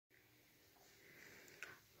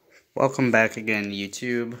Welcome back again,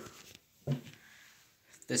 YouTube.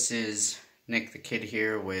 This is Nick the Kid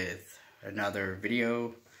here with another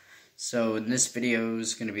video. So in this video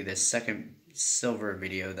is going to be the second silver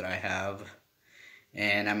video that I have,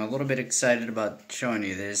 and I'm a little bit excited about showing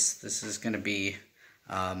you this. This is going to be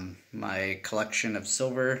my collection of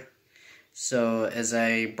silver. So as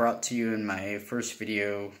I brought to you in my first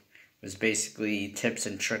video, was basically tips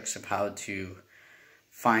and tricks of how to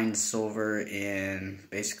find silver in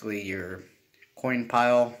basically your coin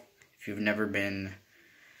pile. If you've never been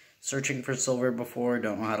searching for silver before,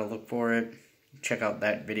 don't know how to look for it, check out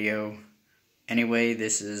that video. Anyway,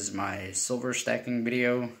 this is my silver stacking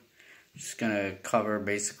video. I'm just gonna cover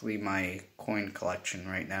basically my coin collection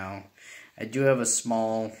right now. I do have a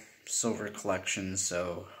small silver collection,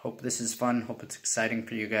 so hope this is fun, hope it's exciting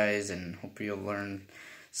for you guys, and hope you'll learn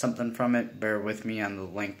something from it. Bear with me on the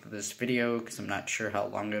length of this video because I'm not sure how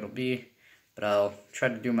long it'll be, but I'll try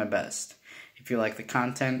to do my best. If you like the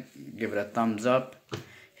content, give it a thumbs up,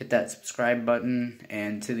 hit that subscribe button,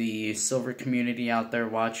 and to the silver community out there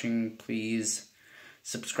watching, please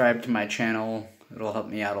subscribe to my channel. It'll help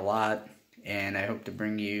me out a lot, and I hope to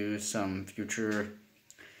bring you some future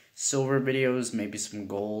silver videos, maybe some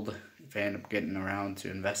gold. If I end up getting around to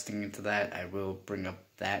investing into that, I will bring up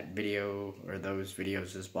that video or those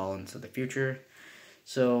videos as well into the future.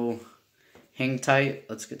 So hang tight,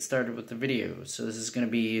 let's get started with the video. So this is going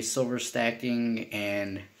to be silver stacking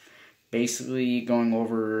and basically going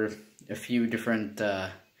over a few different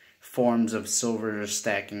forms of silver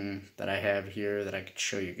stacking that I have here that I could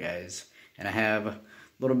show you guys. And I have a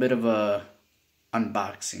little bit of a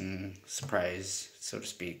unboxing surprise, so to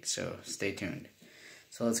speak, so stay tuned.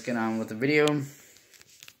 So let's get on with the video.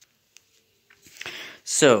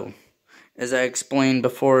 So, as I explained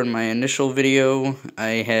before in my initial video,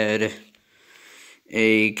 I had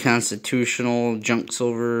a constitutional junk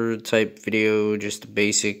silver type video, just a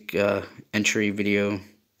basic entry video.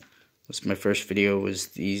 This my first video, was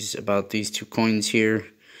about these two coins here,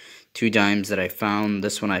 2 dimes that I found.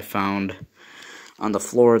 This one I found on the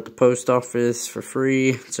floor at the post office for free.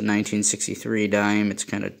 It's a 1963 dime. It's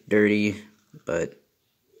kind of dirty, but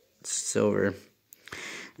it's silver.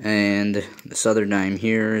 And this other dime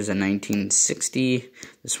here is a 1960.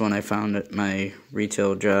 This one I found at my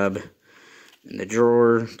retail job in the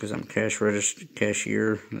drawer because I'm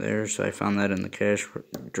cashier there, so I found that in the cash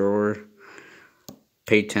drawer.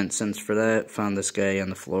 Paid 10 cents for that. Found this guy on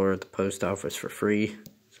the floor at the post office for free.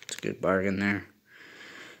 So it's a good bargain there.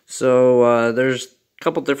 So there's a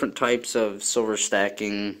couple different types of silver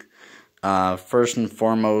stacking. First and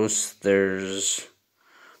foremost, there's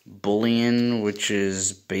bullion, which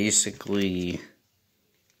is basically,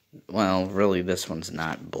 well, really this one's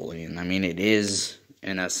not bullion. I mean, it is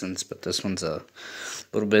in essence, but this one's a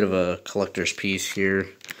little bit of a collector's piece here.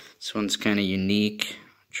 This one's kind of unique.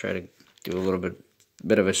 Try to do a little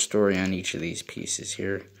bit of a story on each of these pieces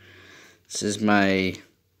here. This is my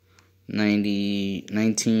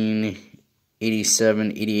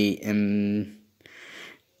 1987-88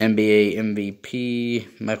 NBA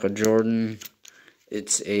MVP Michael Jordan.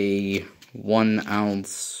 It's a 1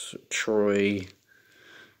 ounce Troy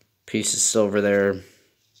piece of silver there.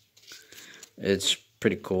 It's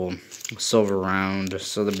pretty cool. Silver round.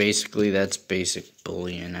 So basically that's basic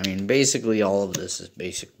bullion. I mean, basically all of this is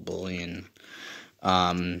basic bullion.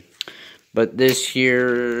 But this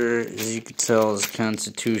here, as you can tell, is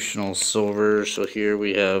constitutional silver. So here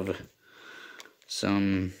we have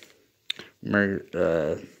some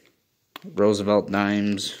Roosevelt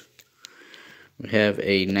dimes. We have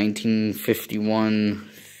a 1951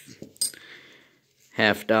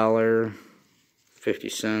 half dollar, 50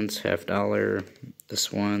 cents, half dollar.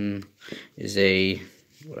 This one is a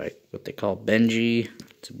what they call Benji.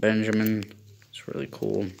 It's a Benjamin. It's really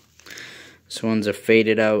cool. This one's a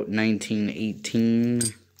faded out 1918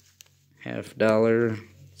 half dollar.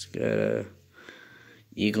 It's got a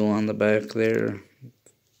eagle on the back there.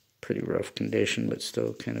 Pretty rough condition, but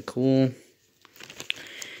still kind of cool.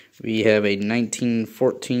 We have a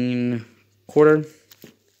 1914 quarter.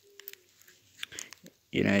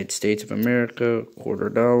 United States of America,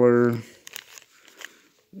 $quarter.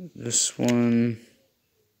 This one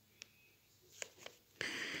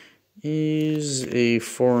is a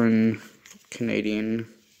foreign Canadian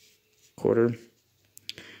quarter.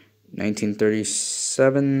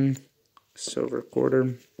 1937 silver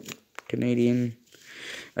quarter, Canadian.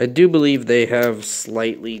 I do believe they have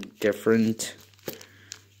slightly different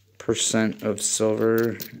percent of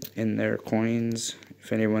silver in their coins.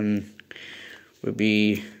 If anyone would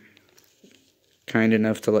be kind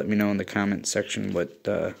enough to let me know in the comment section what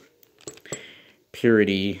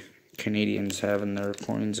purity Canadians have in their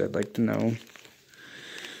coins, I'd like to know.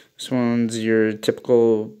 This one's your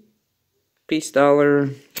typical piece dollar,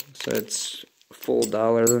 so it's full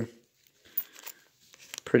dollar.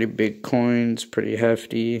 Pretty big coins, pretty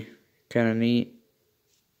hefty, kind of neat.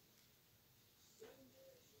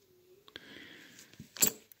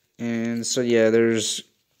 And so yeah, there's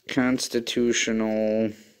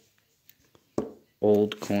constitutional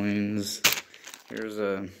old coins. Here's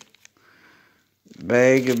a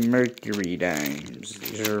bag of Mercury dimes.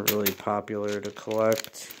 These are really popular to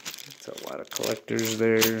collect. There's a lot of collectors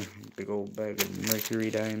there. Big old bag of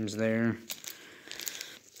Mercury dimes there.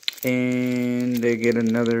 And they get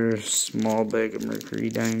another small bag of Mercury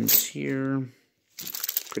dimes here.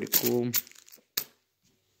 Pretty cool.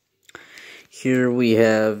 Here we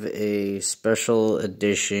have a special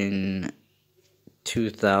edition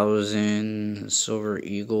 2000 Silver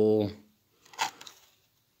Eagle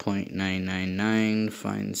 0.999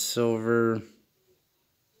 fine silver.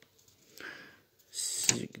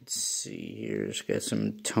 So you can see here, it's got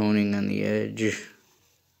some toning on the edge.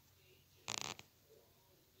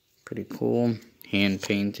 Pretty cool. Hand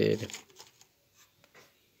painted.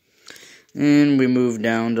 And we move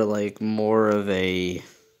down to like more of a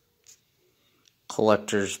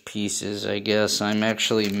collector's pieces, I guess. I'm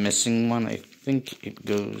actually missing one. I think it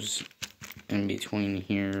goes in between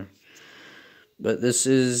here. But this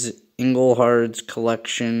is Engelhard's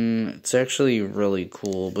collection. It's actually really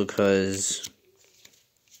cool because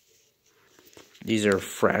these are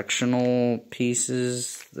fractional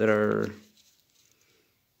pieces that are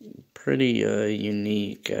pretty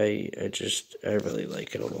unique. I really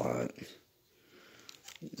like it a lot.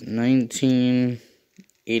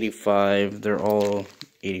 1985. They're all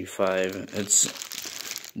 85.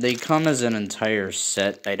 They come as an entire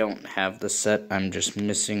set. I don't have the set. I'm just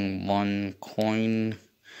missing one coin.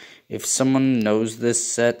 If someone knows this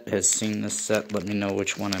set, has seen this set, let me know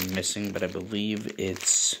which one I'm missing. But I believe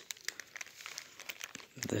it's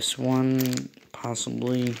this one,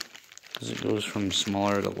 possibly, because it goes from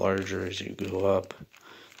smaller to larger as you go up.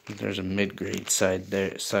 There's a mid-grade size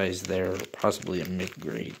there, possibly a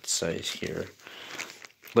mid-grade size here.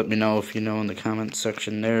 Let me know if you know in the comment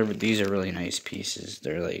section there, but these are really nice pieces.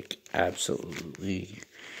 They're like absolutely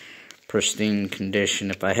pristine condition.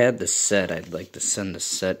 If I had the set, I'd like to send the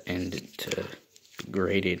set in to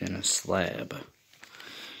grade it in a slab.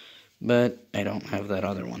 But I don't have that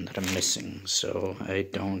other one that I'm missing, so I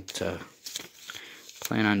don't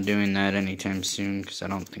plan on doing that anytime soon, because I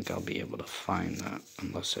don't think I'll be able to find that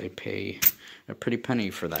unless I pay a pretty penny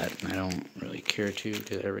for that, and I don't really care to,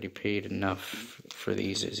 because I already paid enough for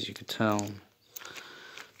these, as you could tell.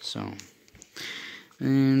 So,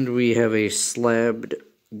 and we have a slabbed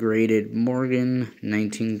graded Morgan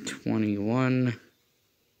 1921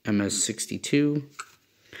 MS62,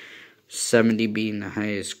 70 being the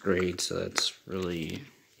highest grade, so that's really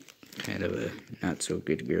kind of a not so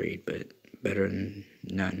good grade, but better than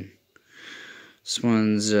none. This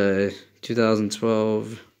one's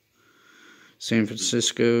 2012 San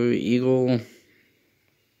Francisco Eagle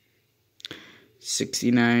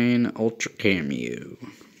 69 Ultra Cameo.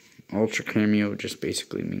 Ultra Cameo just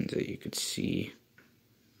basically means that you could see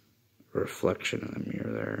a reflection of the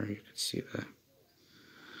mirror there. You could see the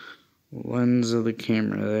lens of the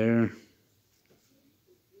camera there.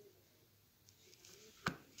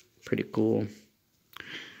 Pretty cool.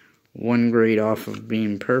 One grade off of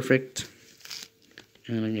being perfect.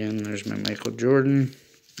 And again, there's my Michael Jordan.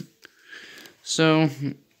 So,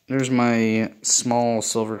 there's my small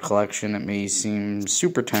silver collection. It may seem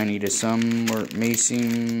super tiny to some, or it may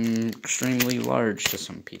seem extremely large to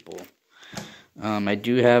some people. I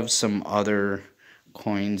do have some other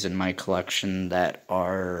coins in my collection that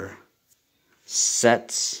are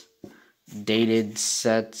sets, dated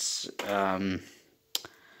sets, that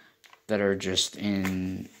are just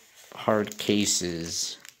in hard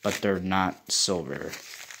cases, but they're not silver.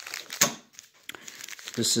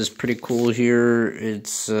 This is pretty cool here.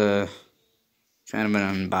 It's kind of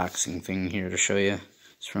an unboxing thing here to show you.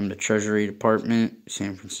 It's from the Treasury Department,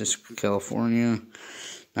 San Francisco, California,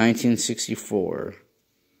 1964.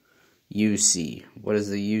 UC. What is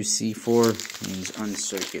the UC for? It means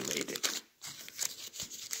uncirculated.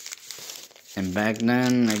 And back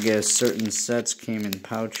then, I guess certain sets came in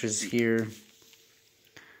pouches here.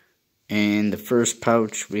 And the first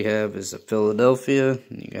pouch we have is a Philadelphia.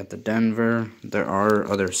 And you got the Denver. There are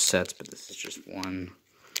other sets, but this is just one.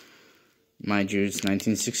 Mind you, it's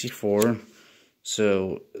 1964.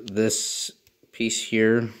 So this piece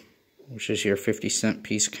here, which is your 50-cent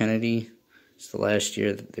piece Kennedy, it's the last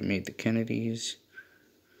year that they made the Kennedys.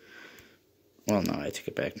 well, no, I take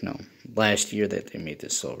it back, no. Last year that they made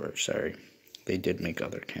this silver, sorry. They did make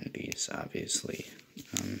other Kennedys, obviously.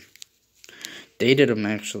 Dated them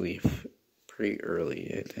actually pretty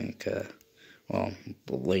early, I think. Well,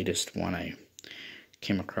 the latest one I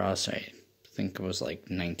came across, I think it was like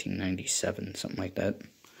 1997, something like that.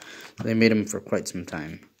 They made them for quite some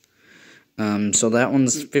time. So that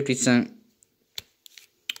one's 50 cent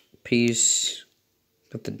piece.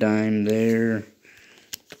 Got the dime there.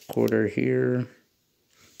 Quarter here.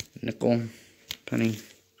 Nickel. Penny.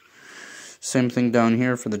 Same thing down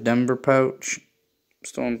here for the Denver pouch.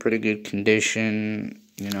 Still in pretty good condition.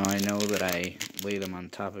 You know, I know that I lay them on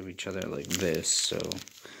top of each other like this, so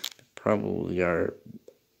probably are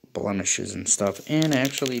blemishes and stuff. And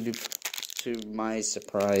actually, to my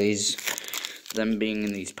surprise, them being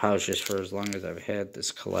in these pouches for as long as I've had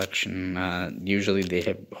this collection, usually they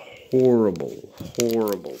have horrible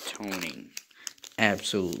toning.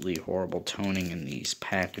 Absolutely horrible toning in these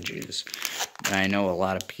packages. And I know a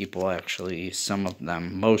lot of people actually,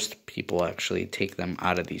 most people actually take them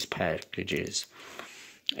out of these packages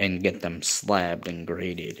and get them slabbed and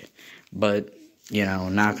graded. But, you know,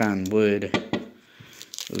 knock on wood,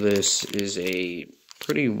 this is a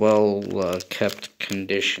pretty well kept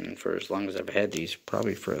condition for as long as I've had these,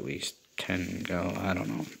 probably for at least 10,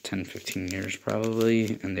 15 years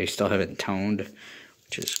probably, and they still haven't toned,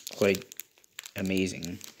 which is quite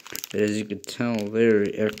amazing. But as you can tell there,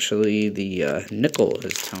 actually the nickel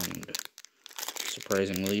has toned,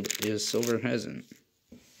 surprisingly, but the silver hasn't,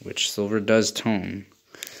 which silver does tone.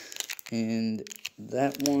 And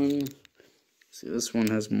that one, see, this one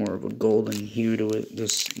has more of a golden hue to it.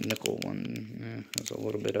 This nickel one has a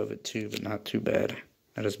little bit of it too, but not too bad.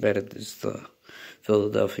 Not as bad as the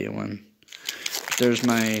Philadelphia one. There's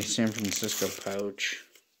my San Francisco pouch.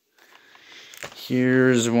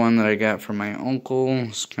 Here's one that I got from my uncle.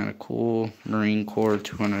 It's kind of cool. Marine Corps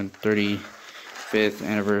 235th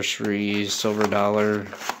anniversary silver dollar.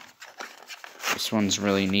 This one's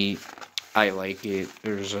really neat. I like it.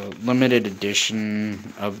 There's a limited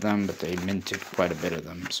edition of them, but they minted quite a bit of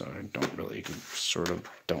them, so I don't really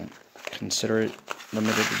don't consider it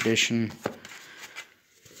limited edition.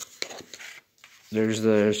 There's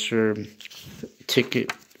the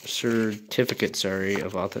certificate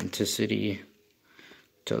of authenticity.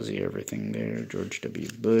 Tells you everything there. George W.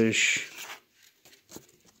 Bush.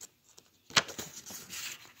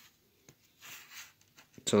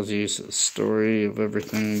 Tells you the story of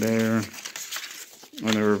everything there.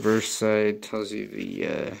 On the reverse side, tells you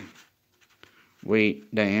the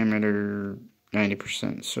weight, diameter,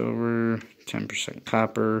 90% silver, 10%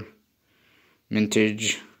 copper,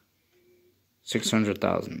 mintage,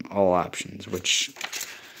 600,000, all options, which,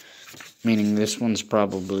 meaning this one's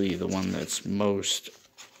probably the one that's most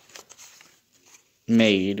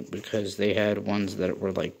made, because they had ones that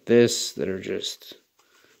were like this, that are just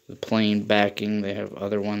the plain backing. They have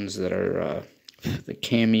other ones that are the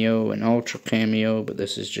cameo and ultra cameo, but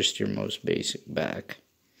this is just your most basic back.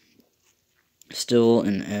 Still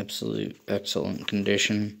in absolute excellent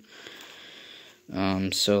condition.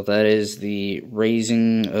 So that is the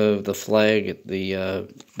raising of the flag at the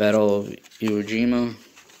Battle of Iwo Jima.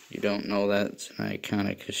 If you don't know that, it's an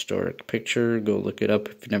iconic historic picture. Go look it up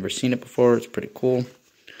if you've never seen it before. It's pretty cool.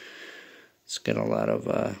 It's got a lot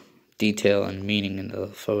of detail and meaning in the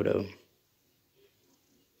photo.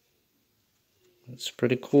 It's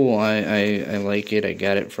pretty cool. I like it. I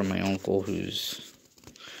got it from my uncle, who's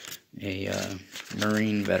a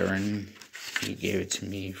Marine veteran. He gave it to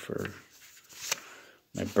me for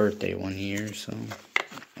my birthday one year, so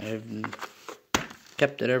I've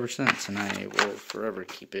kept it ever since, and I will forever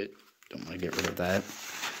keep it. Don't want to get rid of that.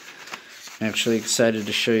 I'm actually excited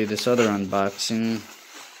to show you this other unboxing.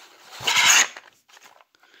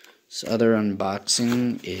 This other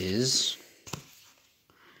unboxing is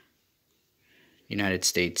United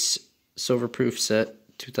States Silver Proof Set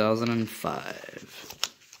 2005.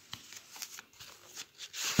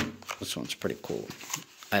 This one's pretty cool.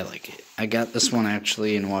 I like it. I got this one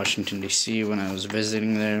actually in Washington, D.C. when I was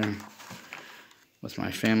visiting there with my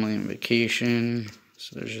family on vacation.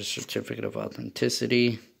 So there's a certificate of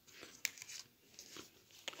authenticity.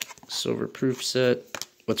 Silver proof set.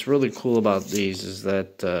 What's really cool about these is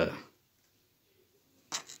that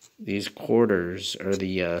these quarters are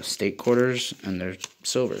the state quarters, and they're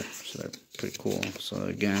silver. So they're pretty cool. So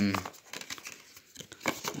again,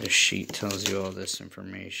 this sheet tells you all this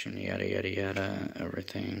information, yada yada yada,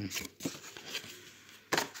 everything.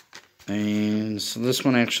 And so this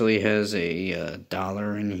one actually has a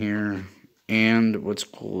dollar in here, and what's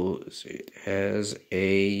cool is it has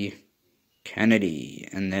a Kennedy,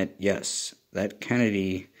 and that, yes, that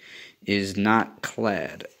Kennedy is not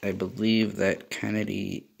clad. I believe that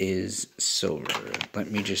Kennedy is silver.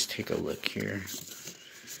 Let me just take a look here.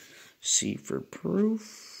 See for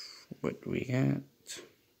proof. What do we got?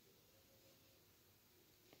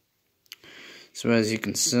 So as you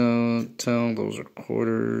can tell, those are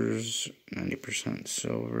quarters, 90%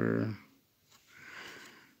 silver.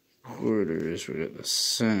 Quarters, we got the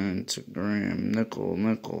cent, gram,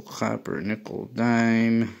 nickel, copper, nickel,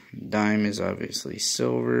 dime. Dime is obviously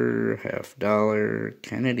silver, half dollar.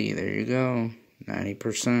 Kennedy, there you go,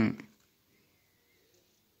 90%.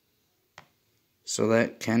 So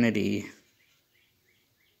that Kennedy,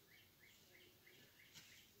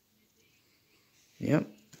 yep.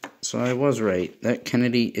 So I was right. That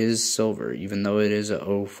Kennedy is silver. Even though it is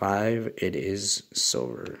a 05, it is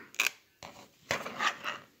silver.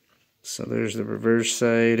 So there's the reverse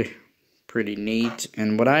side. Pretty neat.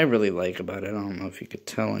 And what I really like about it, I don't know if you could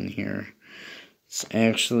tell in here, it's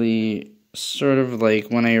actually sort of like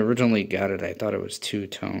when I originally got it, I thought it was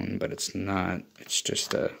two-tone, but it's not. It's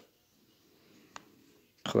just a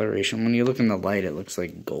coloration. When you look in the light, it looks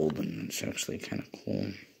like golden. It's actually kind of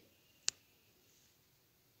cool.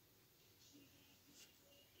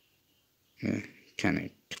 Yeah, kind of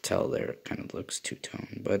could tell there, it kind of looks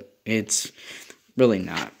two-tone, but it's really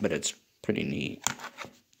not, but it's pretty neat.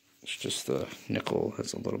 It's just the nickel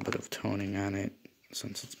has a little bit of toning on it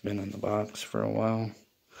since it's been in the box for a while.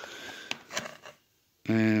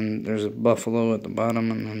 And there's a buffalo at the bottom,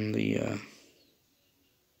 and then the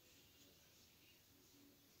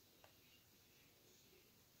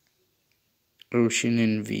ocean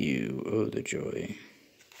in view. Oh, the joy.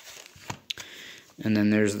 And then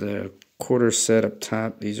there's the quarter set up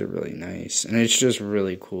top. These are really nice. And it's just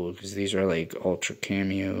really cool because these are like ultra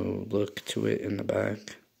cameo look to it in the back.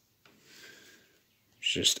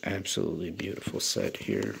 It's just absolutely beautiful set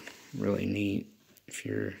here. Really neat.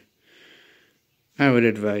 I would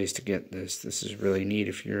advise to get this. This is really neat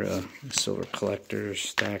if you're a silver collector,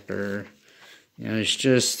 stacker. You know, it's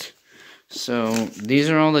just... So,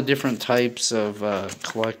 these are all the different types of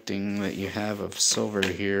collecting that you have of silver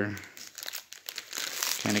here.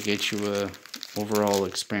 Kind of get you a overall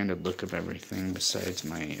expanded look of everything besides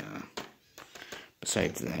that,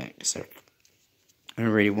 because I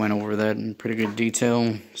already went over that in pretty good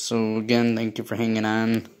detail. So again, thank you for hanging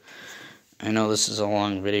on. I know this is a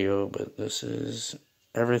long video, but this is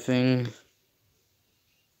everything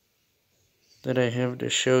that I have to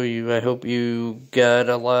show you. I hope you got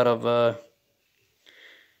a lot of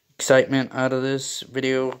excitement out of this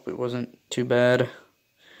video. It wasn't too bad.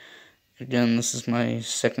 Again, this is my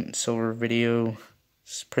second silver video.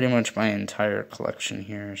 It's pretty much my entire collection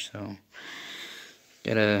here, so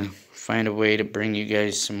gotta find a way to bring you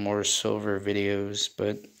guys some more silver videos,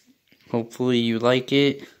 but hopefully you like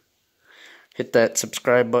it. Hit that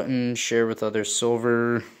subscribe button, share with other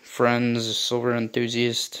silver friends, silver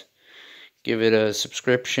enthusiasts. Give it a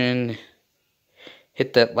subscription.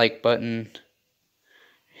 Hit that like button.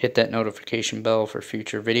 Hit that notification bell for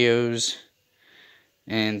future videos.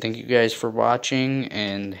 And thank you guys for watching,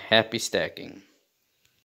 and happy stacking.